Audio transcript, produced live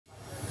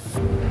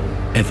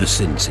Ever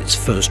since its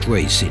first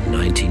race in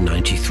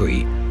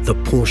 1993, the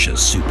Porsche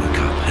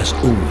Supercup has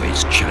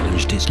always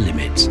challenged its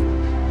limits.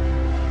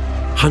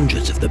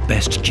 Hundreds of the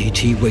best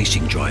GT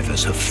racing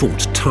drivers have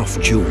fought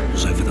tough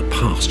duels over the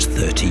past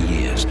 30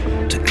 years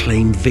to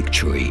claim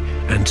victory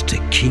and to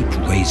keep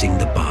raising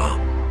the bar.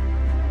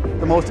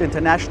 The most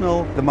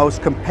international, the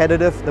most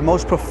competitive, the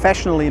most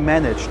professionally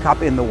managed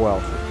cup in the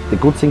world. The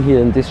good thing here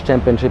in this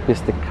championship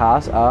is the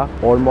cars are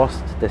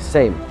almost the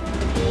same.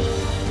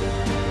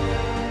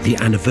 The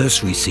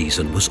anniversary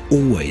season was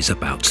always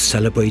about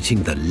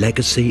celebrating the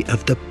legacy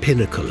of the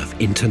pinnacle of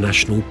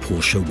international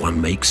Porsche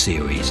one-make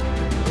series.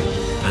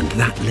 And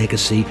that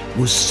legacy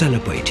was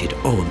celebrated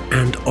on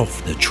and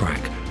off the track.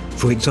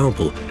 For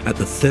example, at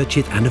the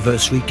 30th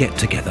anniversary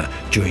get-together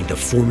during the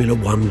Formula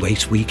One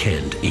race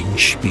weekend in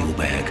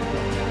Spielberg.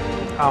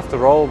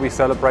 After all, we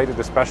celebrated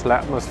the special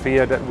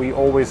atmosphere that we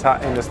always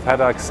had in this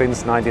paddock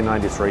since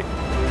 1993.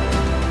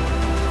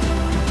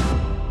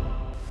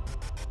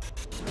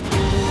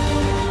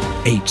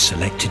 Eight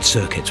selected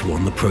circuits were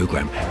on the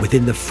programme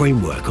within the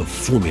framework of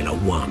Formula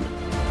One.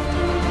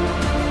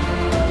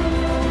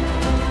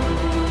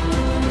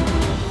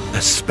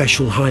 A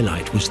special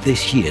highlight was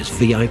this year's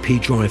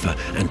VIP driver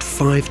and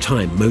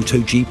five-time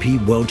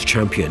MotoGP world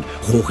champion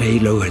Jorge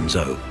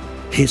Lorenzo.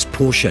 His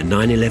Porsche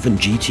 911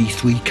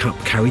 GT3 Cup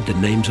carried the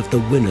names of the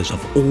winners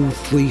of all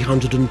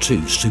 302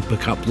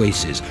 Supercup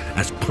races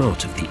as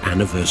part of the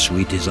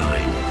anniversary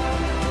design,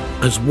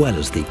 as well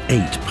as the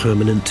 8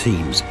 permanent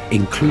teams,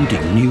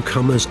 including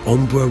newcomers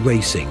Ombra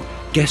Racing.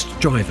 Guest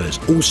drivers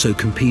also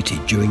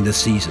competed during the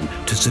season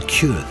to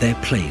secure their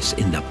place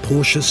in the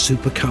Porsche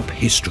Supercup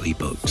history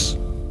books.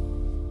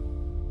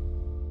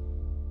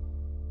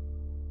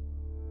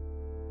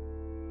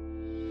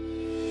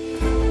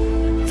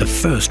 The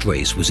first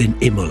race was in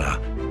Imola,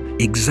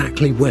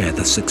 exactly where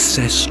the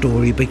success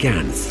story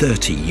began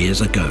 30 years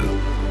ago.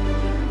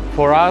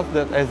 For us,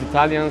 as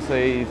Italians,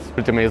 it's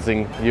pretty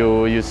amazing.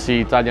 You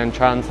see Italian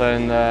chants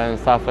and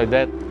stuff like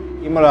that.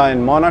 Imola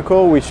and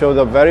Monaco, we showed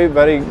a very,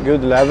 very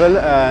good level,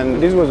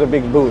 and this was a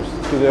big boost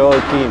to the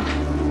whole team.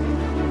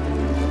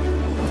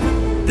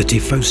 The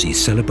Tifosi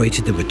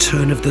celebrated the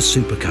return of the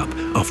Supercup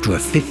after a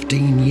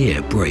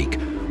 15-year break,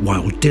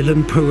 while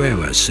Dylan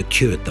Pereira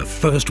secured the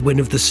first win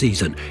of the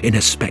season in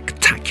a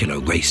spectacular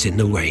race in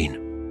the rain.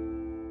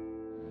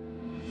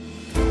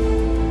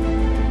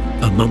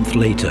 A month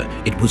later,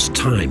 it was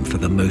time for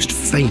the most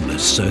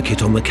famous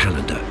circuit on the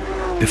calendar.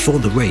 Before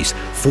the race,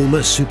 former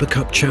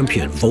Supercup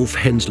champion Wolf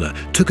Hensler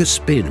took a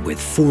spin with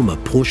former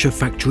Porsche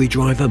factory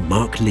driver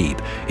Mark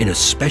Lieb in a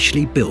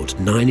specially built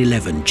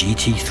 911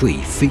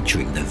 GT3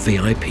 featuring the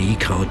VIP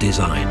car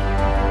design.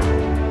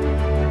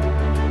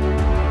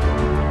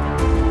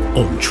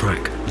 On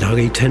track,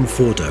 Larry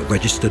Tenforder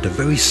registered a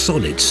very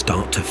solid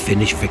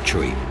start-to-finish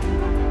victory.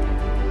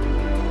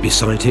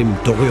 Beside him,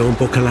 Dorian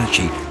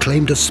Boccolacci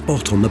claimed a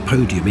spot on the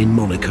podium in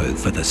Monaco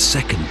for the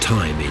second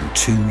time in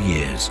 2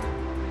 years.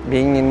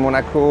 Being in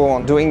Monaco,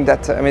 doing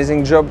that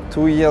amazing job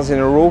 2 years in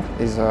a row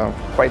is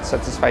quite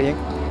satisfying.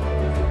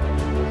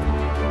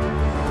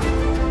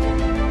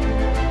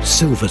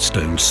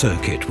 Silverstone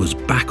Circuit was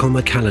back on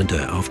the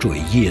calendar after a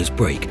year's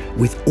break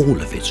with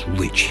all of its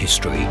rich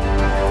history.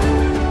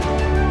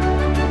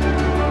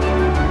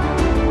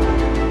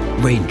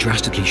 Rain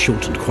drastically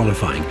shortened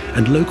qualifying,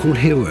 and local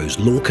heroes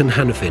Lorcan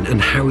Hannafin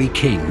and Harry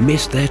King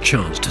missed their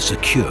chance to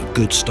secure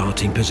good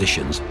starting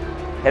positions.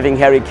 Having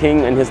Harry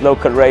King in his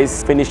local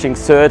race finishing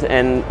third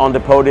and on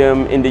the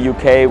podium in the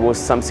UK was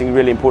something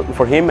really important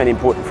for him and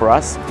important for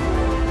us.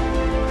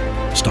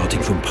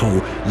 Starting from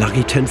pole,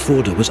 Larry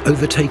Tenforder was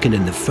overtaken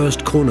in the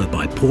first corner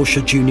by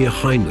Porsche Junior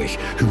Heinrich,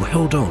 who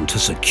held on to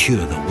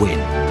secure the win.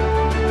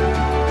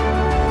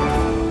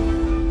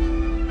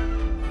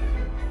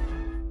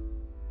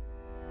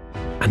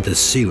 And the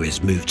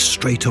series moved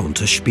straight on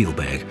to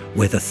Spielberg,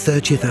 where the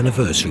 30th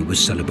anniversary was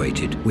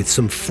celebrated with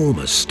some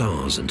former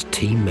stars and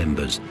team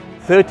members.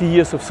 30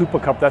 years of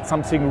Supercup, that's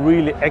something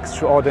really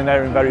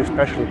extraordinary and very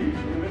special.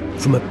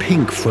 From a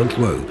pink front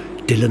row,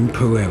 Dylan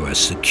Pereira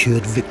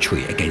secured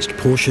victory against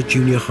Porsche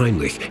Junior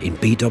Heinrich in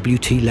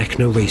BWT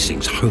Lechner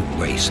Racing's home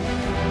race.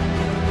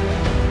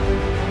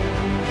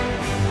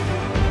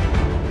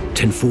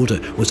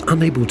 Tenforder was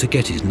unable to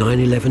get his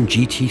 911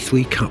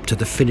 GT3 Cup to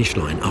the finish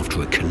line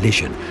after a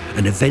collision,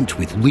 an event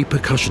with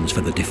repercussions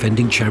for the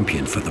defending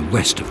champion for the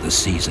rest of the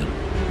season.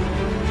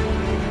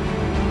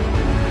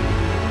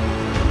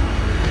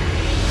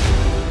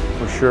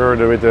 For sure,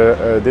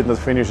 that did not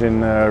finish in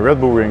Red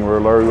Bull Ring,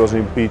 where Larry was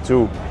in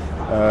P2.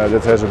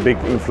 That has a big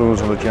influence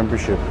on the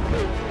championship.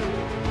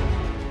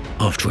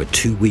 After a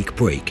 2-week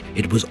break,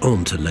 it was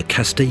on to Le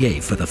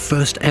Castellet for the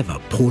first ever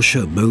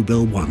Porsche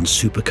Mobil 1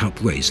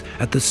 Supercup race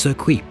at the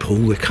Circuit Paul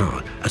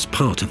Ricard as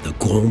part of the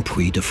Grand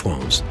Prix de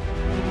France.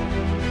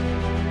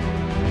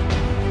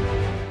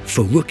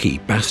 For rookie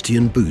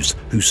Bastien Bous,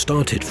 who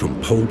started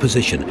from pole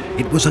position,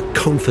 it was a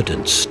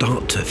confident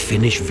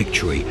start-to-finish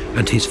victory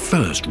and his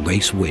first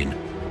race win.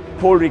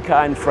 Paul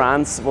Ricard in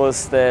France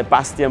was the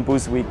Bastien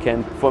Bous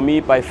weekend. For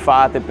me, by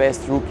far the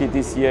best rookie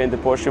this year in the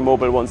Porsche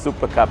Mobil 1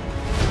 Supercup.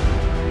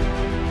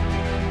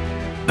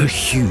 A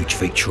huge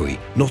victory,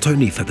 not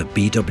only for the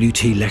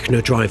BWT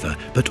Lechner driver,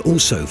 but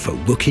also for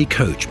rookie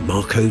coach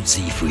Marco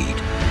Siefried.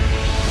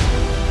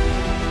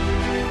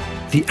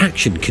 The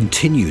action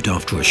continued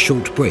after a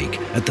short break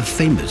at the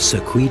famous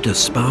Circuit de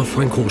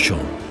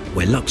Spa-Francorchamps,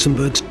 where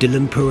Luxembourg's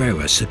Dylan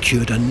Pereira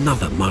secured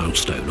another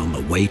milestone on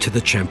the way to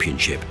the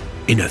championship.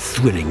 In a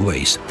thrilling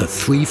race, the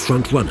three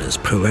front runners,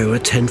 Pereira,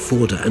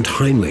 Tenforde and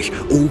Heinrich,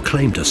 all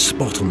claimed a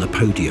spot on the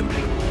podium,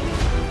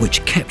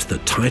 which kept the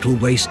title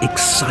race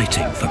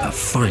exciting for the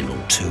final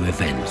two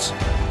events.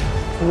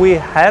 We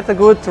had a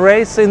good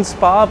race in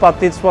Spa, but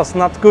this was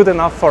not good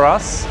enough for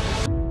us.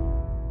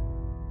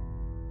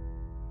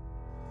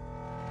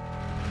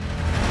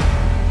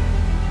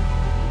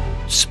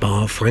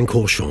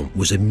 Spa-Francorchamps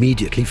was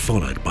immediately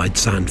followed by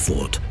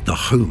Zandvoort, the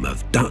home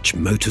of Dutch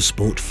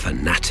motorsport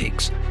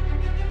fanatics.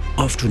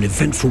 After an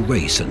eventful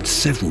race and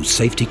several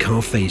safety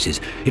car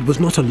phases, it was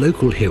not a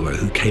local hero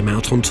who came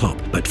out on top,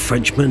 but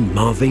Frenchman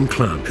Marvin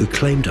Klein, who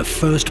claimed a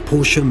first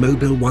Porsche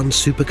Mobil 1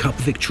 Supercup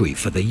victory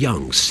for the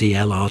young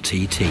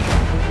CLRT team.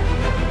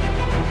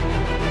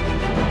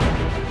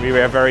 We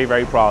were very,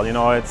 very proud. You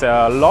know, it's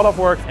a lot of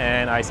work,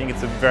 and I think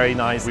it's a very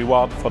nice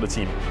reward for the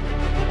team.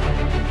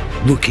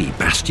 Rookie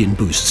Bastien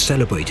Boost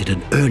celebrated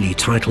an early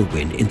title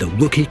win in the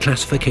rookie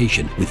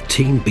classification with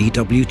Team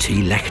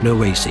BWT Lechner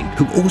Racing,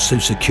 who also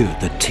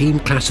secured the team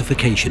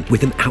classification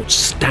with an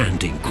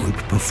outstanding group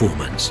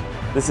performance.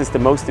 This is the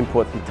most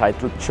important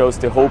title. It shows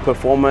the whole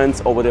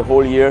performance over the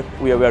whole year.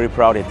 We are very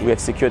proud of it. We have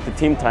secured the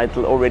team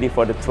title already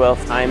for the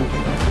 12th time.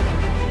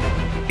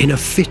 In a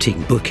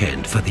fitting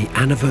bookend for the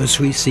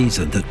anniversary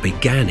season that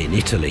began in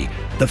Italy,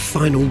 the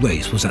final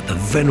race was at the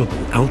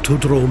venerable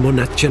Autodromo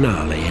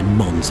Nazionale in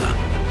Monza.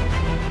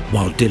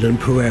 While Dylan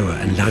Pereira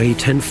and Larry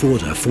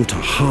Tenforde fought a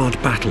hard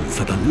battle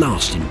for the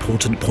last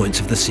important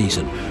points of the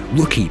season,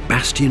 rookie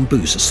Bastien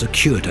Boost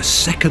secured a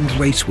second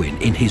race win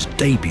in his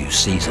debut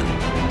season.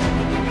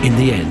 In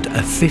the end,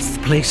 a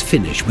fifth-place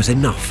finish was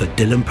enough for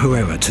Dylan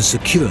Pereira to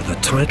secure the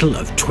title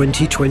of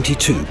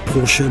 2022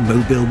 Porsche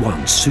Mobil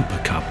 1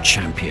 Supercup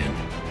champion.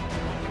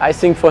 I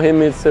think for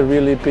him it's a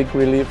really big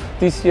relief.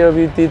 This year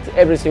we did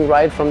everything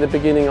right from the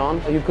beginning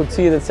on. You could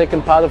see in the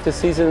second part of the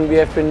season we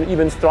have been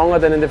even stronger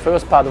than in the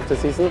first part of the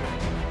season.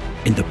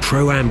 In the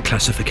Pro-Am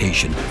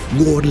classification,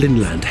 Roar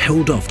Lindland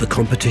held off the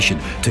competition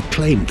to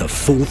claim the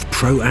fourth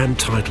Pro-Am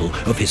title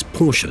of his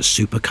Porsche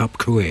Supercup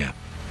career.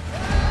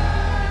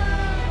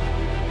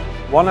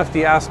 One of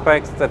the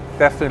aspects that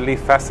definitely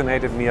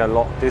fascinated me a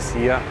lot this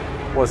year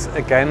was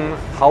again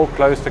how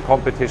close the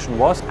competition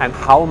was and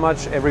how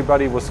much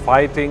everybody was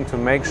fighting to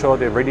make sure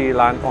they really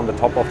land on the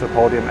top of the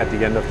podium at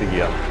the end of the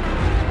year.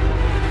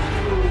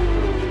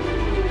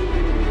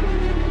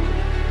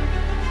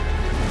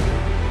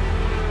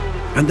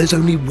 And there's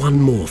only one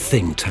more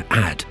thing to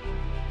add.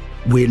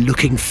 We're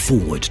looking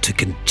forward to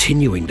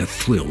continuing the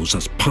thrills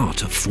as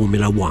part of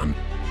Formula One.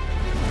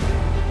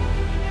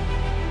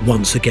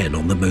 Once again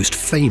on the most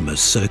famous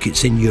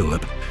circuits in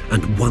Europe,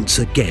 and once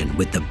again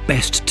with the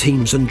best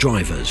teams and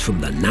drivers from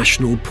the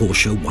National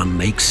Porsche One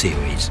Make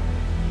Series.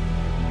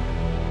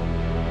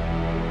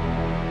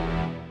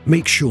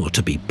 Make sure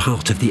to be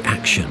part of the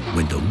action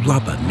when the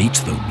rubber meets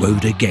the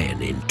road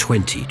again in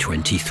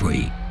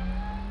 2023.